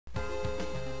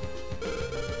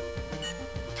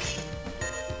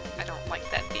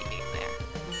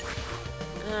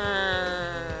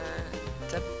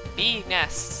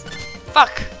Yes.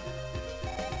 Fuck!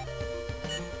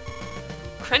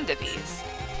 Crendabees.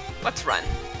 Let's run.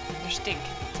 They stink.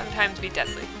 Sometimes be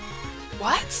deadly.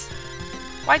 What?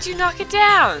 Why'd you knock it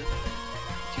down?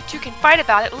 You two can fight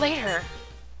about it later.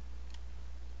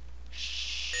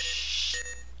 Shh.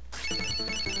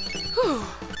 Whew.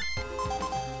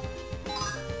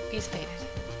 He's faded.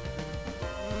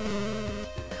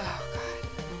 Oh,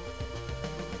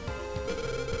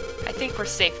 God. I think we're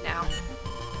safe now.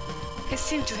 They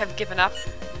seem to have given up.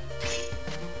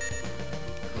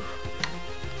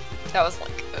 That was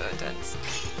like, intense.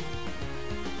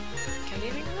 Can I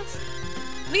get anything from this?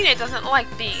 Lena doesn't like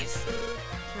bees.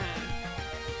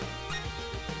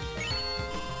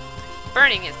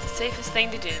 Burning is the safest thing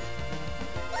to do.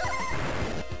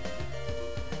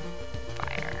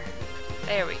 Fire.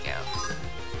 There we go.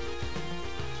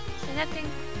 So nothing,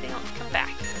 they don't come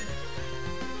back.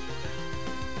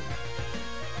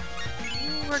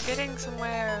 Ooh, we're getting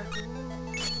somewhere.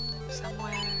 Ooh,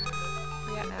 somewhere.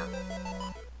 Where we at now?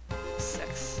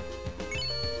 6.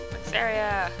 Next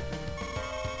area.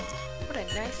 What a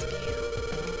nice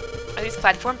view. Are these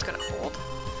platforms gonna hold?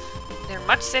 They're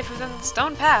much safer than the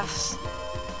stone paths.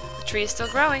 The tree is still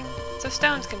growing, so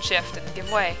stones can shift and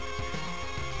give way.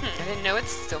 I didn't know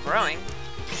it's still growing.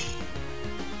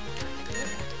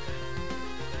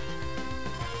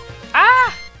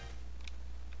 Ah!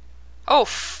 Oh!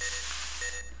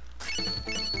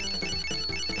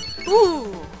 Ooh!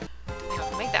 Didn't know I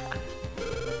could make that one.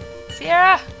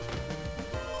 Sierra!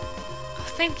 Oh,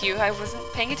 thank you, I wasn't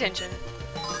paying attention.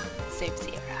 Save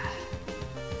Sierra.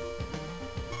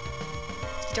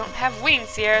 You don't have wings,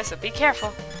 Sierra, so be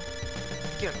careful.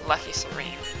 You're lucky,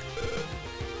 Serene.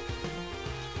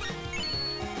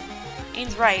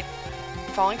 Ian's right.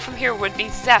 Falling from here would be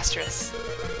disastrous.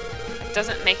 It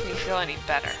doesn't make me feel any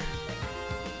better.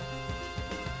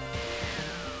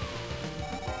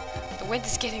 The wind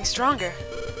is getting stronger.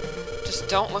 Just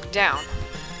don't look down.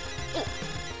 Oh,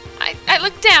 I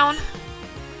looked down.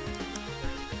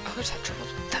 Oh, is that triple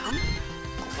thumb?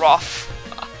 Gruff.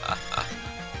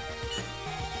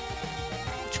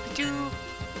 What should we do?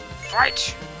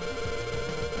 Fight!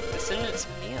 Descendants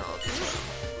of Neil.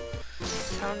 Ooh.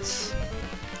 Sounds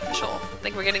official. I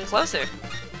think we're getting closer.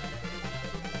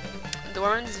 The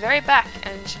woman is very back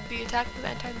and should be attacked with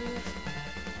anti-move.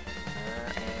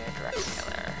 And direct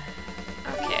killer.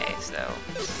 Okay, so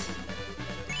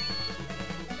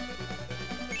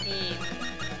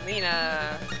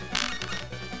Lena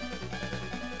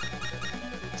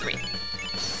 3.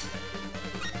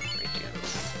 Redo.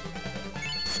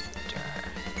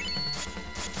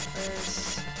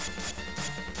 Where's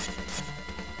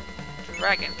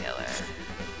Dragon Killer?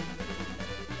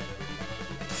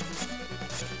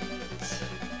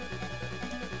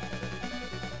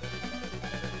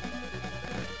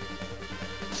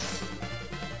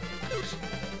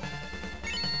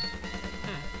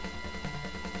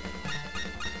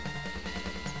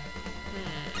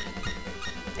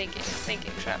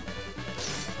 Thinking, shut up.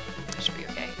 That should be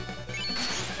okay.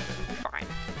 Be fine.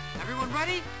 Everyone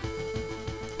ready?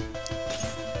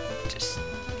 Just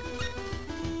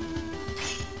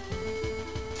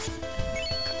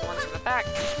cut the ones from the back.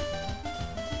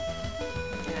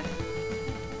 Yeah.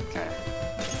 Got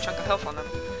a chunk of health on them.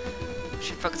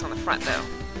 Should focus on the front though.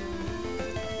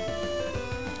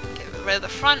 Get rid of the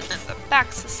front and the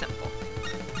back's as simple.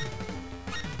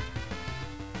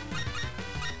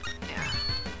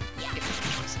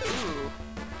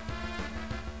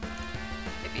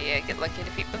 Get lucky to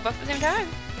defeat them both at the same time.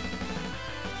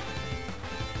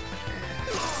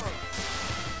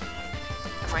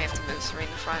 I might have to move Serene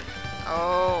in front.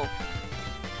 Oh.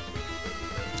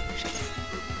 Shit.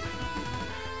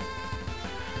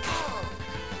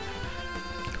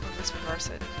 Come on, let's reverse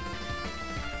it.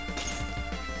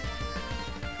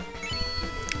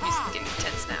 Music's getting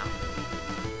intense now.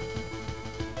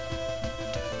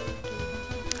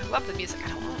 I love the music. I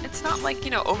don't know. It's not like,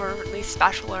 you know, overly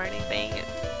special or anything. It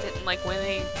didn't like win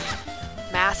a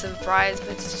massive prize, but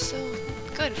it's just so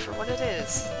good for what it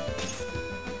is.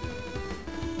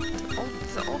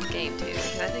 It's an old game too.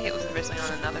 I think it was originally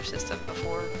on another system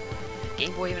before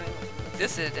Game Boy even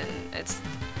existed, and it's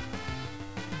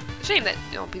a shame that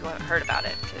people haven't heard about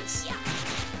it because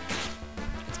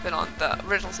it's been on the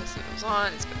original system it was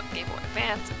on. It's been on Game Boy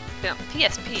Advance. It's been on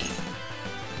PSP.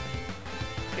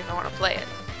 If you ever want to play it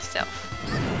yourself.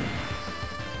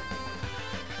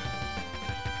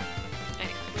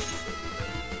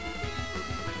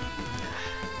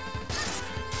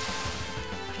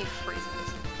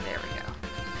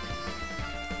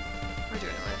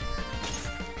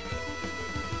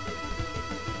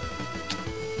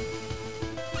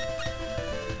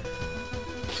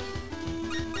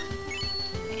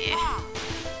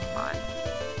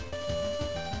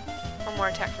 more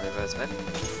attack from the Rose Whip.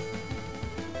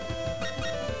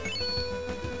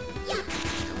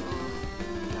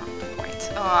 Not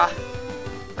quite. Ah.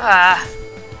 Ah.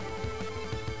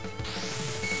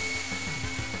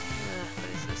 What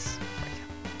is this? Right.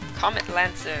 Comet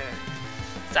Lancer.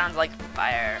 Sounds like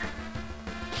fire.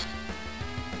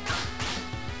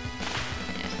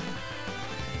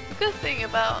 The good thing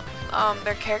about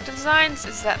their character designs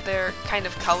is that they're kind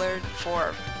of colored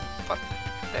for what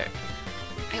they're.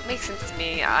 It makes sense to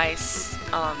me. Ice,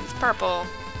 it's purple.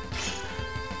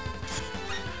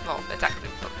 Well, it's actually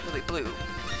really blue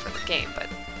for the game, but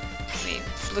I mean,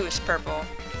 bluish purple.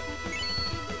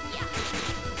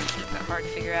 It's not hard to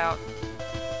figure out.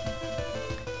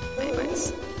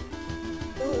 Anyways,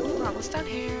 we're almost done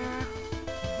here.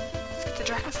 Let's get the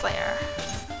Dragon Slayer.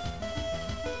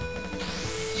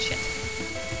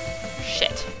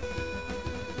 Shit.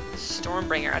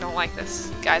 Stormbringer. I don't like this.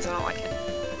 Guys, I don't like it.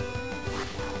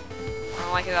 I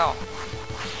don't like it at all.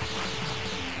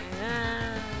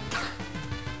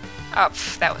 Oh,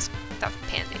 pff, that was a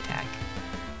pansy attack.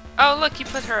 Oh, look, you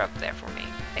put her up there for me.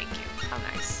 Thank you. How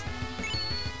nice.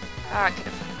 Ah, I could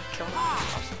have killed her.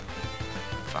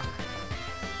 Fuck.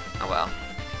 Oh well.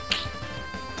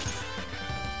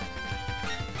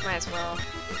 Might as well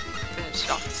finish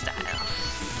it off in style.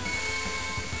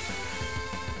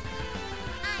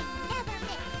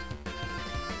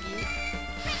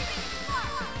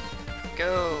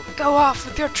 Go off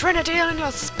with your Trinity and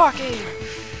your Sparky!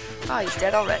 Ah, he's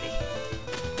dead already.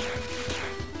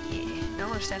 Yeah, I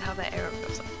don't understand how that arrow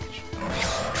goes up.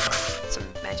 Some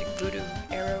magic voodoo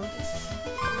arrows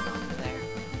going on there.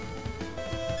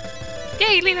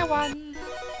 Yay, Lena won!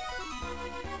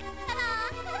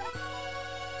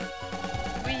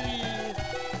 Whee!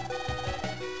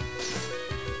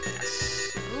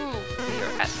 Yes. Ooh,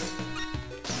 you're at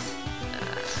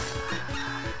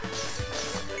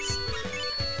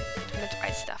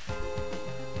stuff.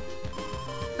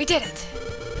 We did it!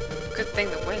 Good thing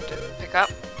the wind didn't pick up.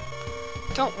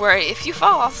 Don't worry, if you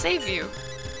fall, I'll save you.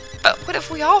 But what if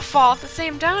we all fall at the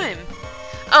same time?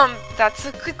 That's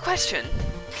a good question.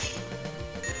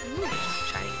 Ooh,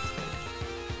 shiny.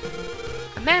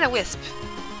 A mana wisp.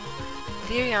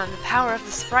 Therion, the power of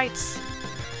the sprites.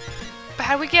 But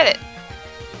how do we get it?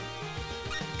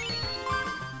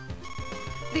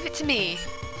 Leave it to me.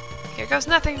 Here goes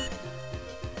nothing.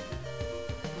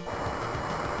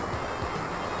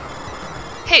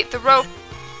 Hey, the rope!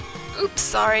 Oops,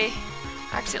 sorry.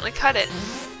 I accidentally cut it.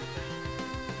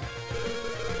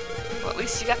 Well, at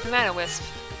least you got the mana wisp.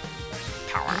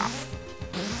 Power off.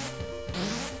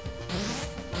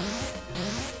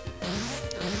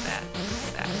 Look at that. Look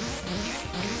at that.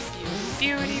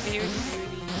 Beauty, beauty, beauty,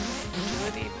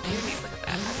 beauty. Beauty, beauty. Look at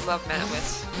that. I love mana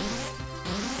wisp.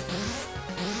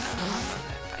 I love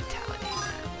that vitality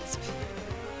mana wisp.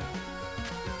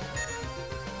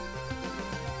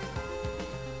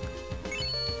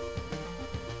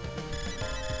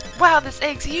 Wow, this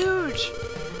egg's huge!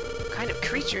 What kind of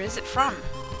creature is it from?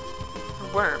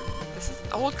 A worm. This is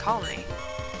an old colony.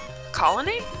 A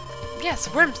colony? Yes,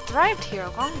 worms thrived here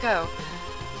long ago.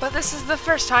 But this is the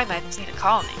first time I've seen a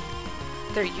colony.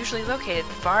 They're usually located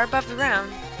far above the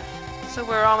ground, so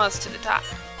we're almost to the top.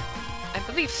 I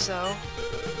believe so.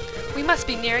 We must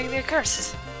be nearing the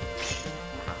accursed. I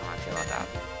don't know how I feel about that.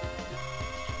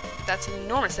 That's an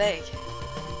enormous egg.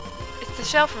 It's the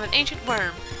shell from an ancient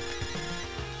worm.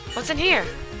 What's in here?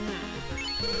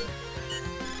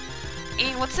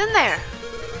 Ian, what's in there?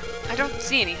 I don't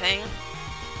see anything.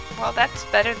 Well, that's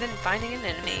better than finding an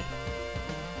enemy.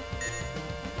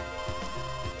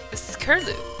 This is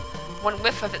curlew. One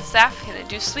whiff of its sap can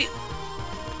induce sleep.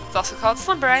 It's also called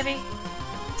slumber ivy.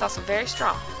 It's also very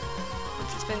strong.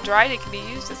 Once it's been dried, it can be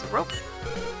used as a rope.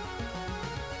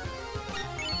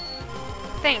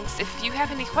 Thanks. If you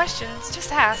have any questions,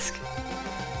 just ask.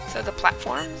 So the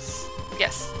platforms?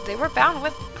 Yes, they were bound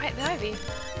with the ivy.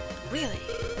 Really?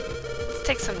 Let's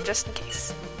take some just in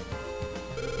case.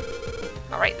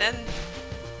 Alright then.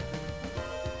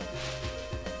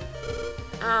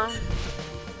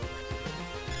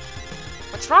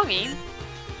 What's wrong, Ian?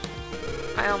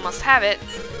 I almost have it,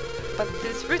 but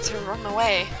these roots are on the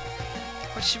way.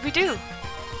 What should we do?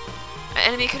 An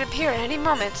enemy could appear at any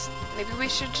moment. Maybe we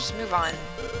should just move on.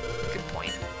 Good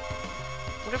point.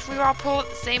 What if we all pull at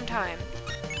the same time?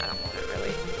 I don't want it,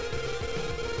 really.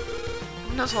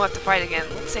 Who knows, we'll have to fight again.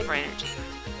 Let's save our energy.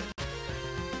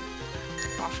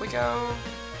 Off we go.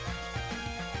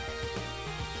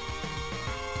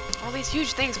 All these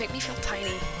huge things make me feel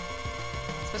tiny.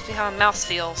 This must be how a mouse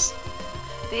feels.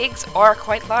 The eggs are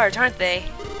quite large, aren't they?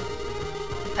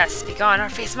 Pests, be gone, or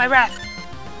face my wrath!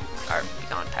 Or be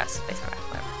gone, pests, face my wrath,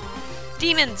 whatever.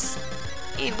 demons.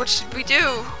 Ian, what should we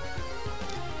do?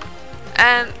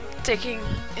 And taking,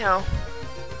 you know,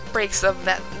 breaks of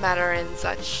that matter and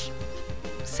such.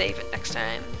 Save it next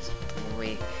time when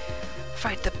we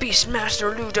fight the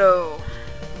Beastmaster Ludo.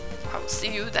 I'll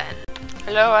see you then.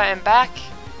 Hello, I am back.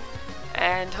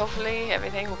 And hopefully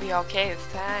everything will be okay this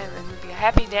time. And we'll be a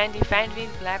happy dandy fandy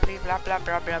blah blah blah blah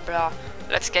blah blah blah.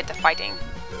 Let's get to fighting.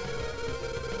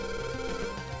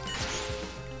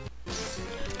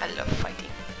 I love fighting.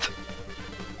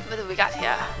 What do we got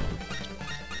here?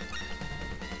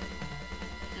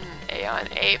 Aeon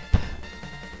Ape.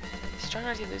 Stronger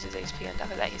as he loses HP on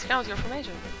top of that. He's kind of your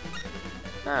formation.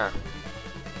 Huh.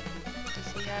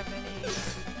 Does he have any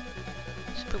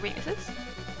super weaknesses?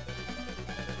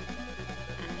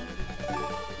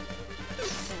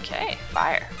 Okay,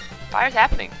 fire. Fire's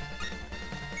happening.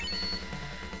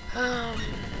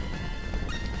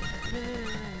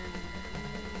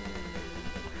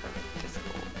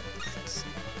 Physical. It's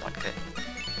not good.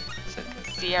 So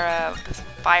Sierra, this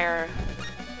fire.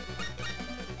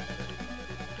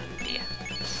 Yeah.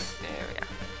 There we go.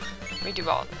 We do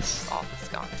all of this. All of this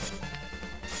gone.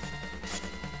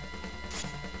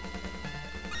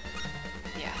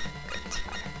 Yeah, good. It's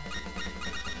fire.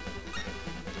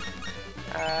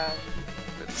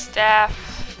 Good staff,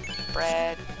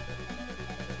 bread.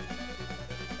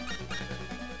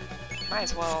 Might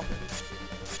as well.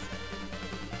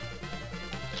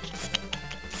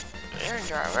 Aaron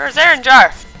jar. Where's Aaron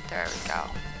jar? There we go.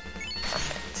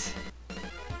 Perfect. Let's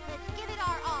give it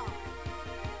our all.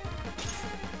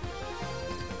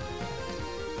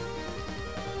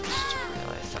 Just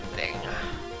realized something.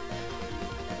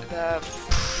 The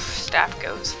staff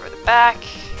goes for the back.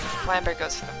 Flamber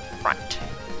goes for the front.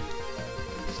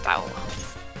 Style.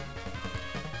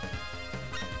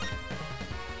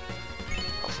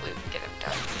 Hopefully we can get him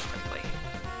done quickly.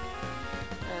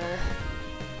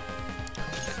 A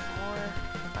bit more,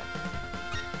 but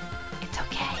it's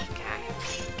okay, guys.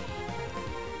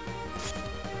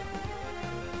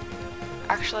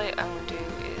 Actually, what I'm gonna do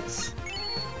is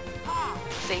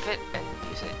save it and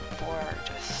use it for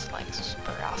just like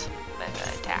super awesome mega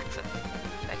attacks of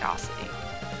Megacity.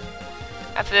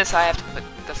 After this, I have to put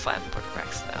the Flamboard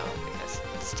Rex though, because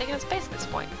it's taking up space at this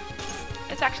point.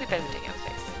 It's actually better than taking up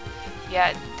space.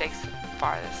 Yeah, it takes the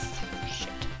farthest.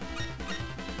 Shit.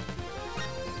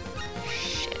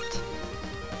 Shit.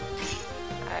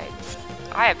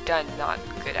 I have done not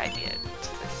good ideas to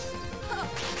this.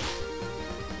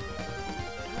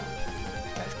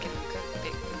 Does give a good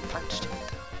big punch to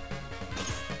it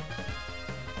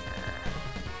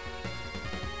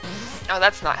though. Oh,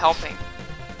 that's not helping.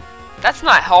 That's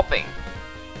not helping.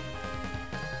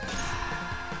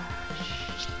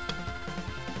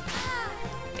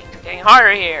 Things are getting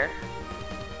harder here.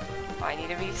 I need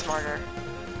to be smarter.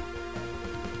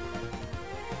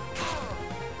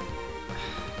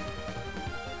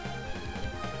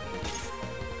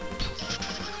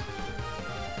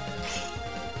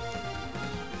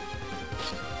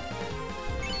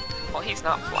 Well, he's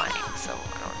not flying, so I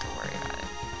don't have to worry about it.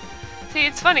 See,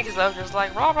 it's funny because Ogre's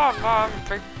like, rah rah rah,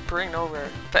 bring over.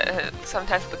 But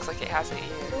sometimes it looks like it has an ear.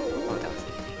 Oh, that was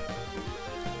easy.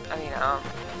 I mean,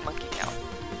 monkey tail.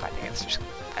 I think it's just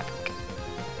epic.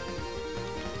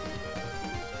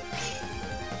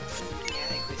 Yeah, I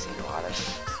think we've seen a lot of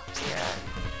Sierra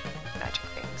magic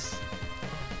things.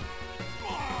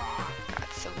 God,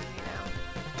 it's so easy now.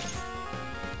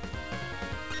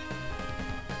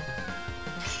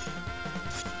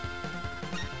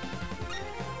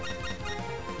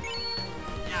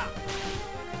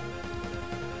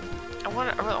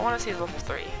 I want to see level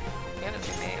 3. We haven't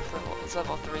seen any of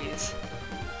level 3s.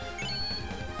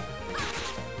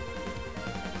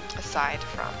 Aside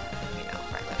from, you know,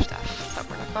 regular stuff. But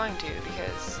we're not going to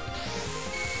because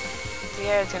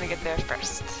Sierra's going to get there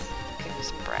first. Give you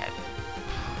some bread.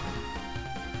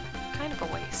 Kind of a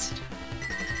waste.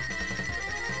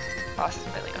 Boss is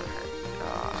really gonna hurt.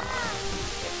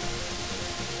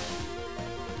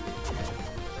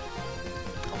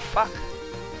 Oh, fuck.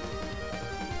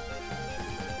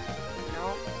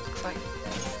 Looks like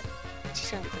she's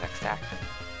gonna get the next stack.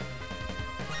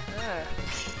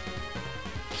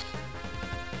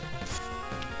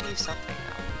 Do something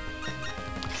though.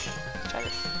 Let's try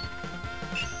this.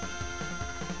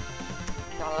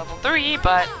 Not level 3,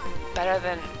 but better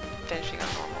than finishing on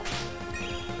normal.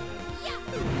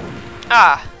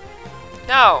 Ah!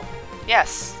 No!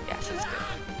 Yes! Yes, it's good.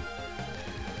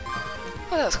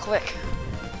 Oh, that was quick.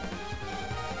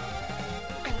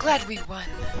 I'm glad we won.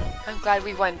 I'm glad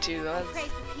we won too. I was a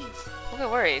little bit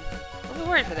worried. A little bit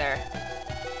worried for there.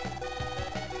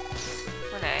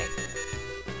 Renee.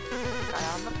 Got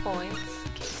on the points.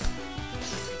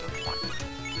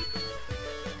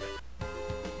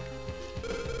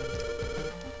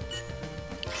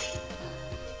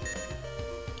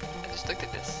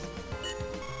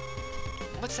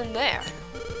 What's in there?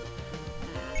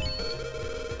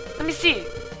 Let me see.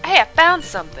 Hey, I found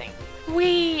something.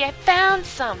 Wee, I found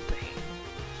something.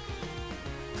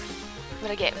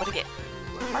 What'd I get? What'd I get?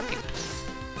 Heart poop.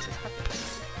 What's this heart poop?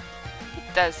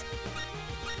 It does.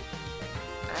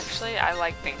 Actually, I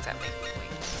like things that make me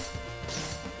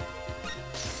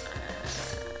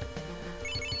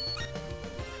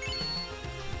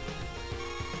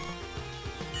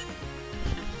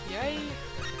bleed. Yay.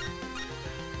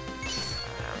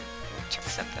 Check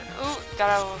something. Ooh, got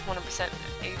out of 100%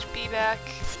 HP back.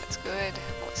 That's good.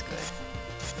 What's good?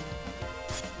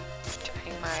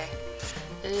 Checking my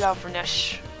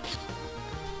loveliness.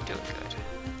 Doing good.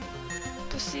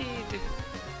 Proceed.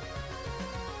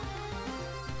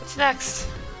 What's next?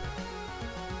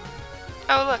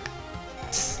 Oh, look.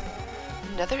 It's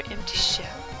another empty shell.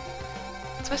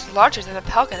 It's much larger than a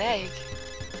pelican egg.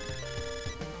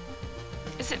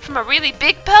 Is it from a really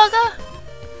big pelga?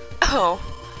 Oh,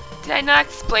 did I not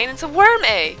explain it's a worm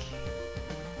egg?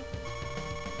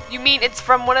 You mean it's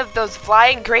from one of those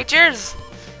flying creatures?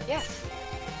 Yes.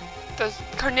 Those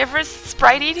carnivorous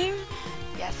sprite eating?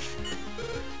 Yes.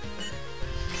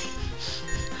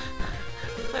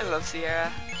 I love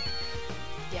Sierra.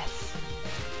 Yes.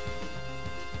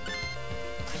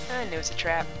 I knew it was a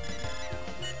trap.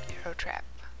 Arrow trap.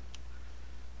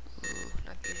 Ooh,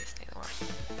 not the easiest thing in the world.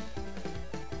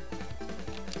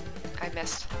 I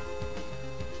missed.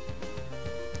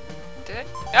 Did I?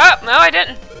 Oh, no, I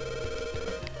didn't.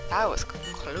 That was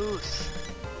close.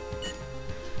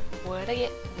 What'd I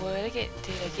get? What'd I get?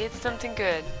 Did I get something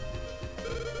good?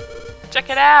 Check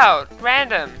it out!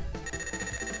 Random!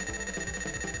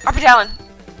 Harpy Talon!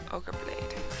 Ogre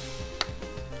Blade.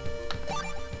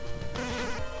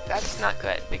 That's not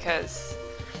good because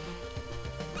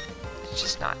it's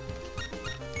just not.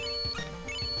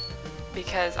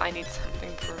 Because I need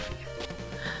something for Via.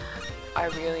 I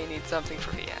really need something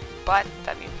for Via. But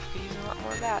that means we could use a lot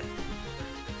more of that.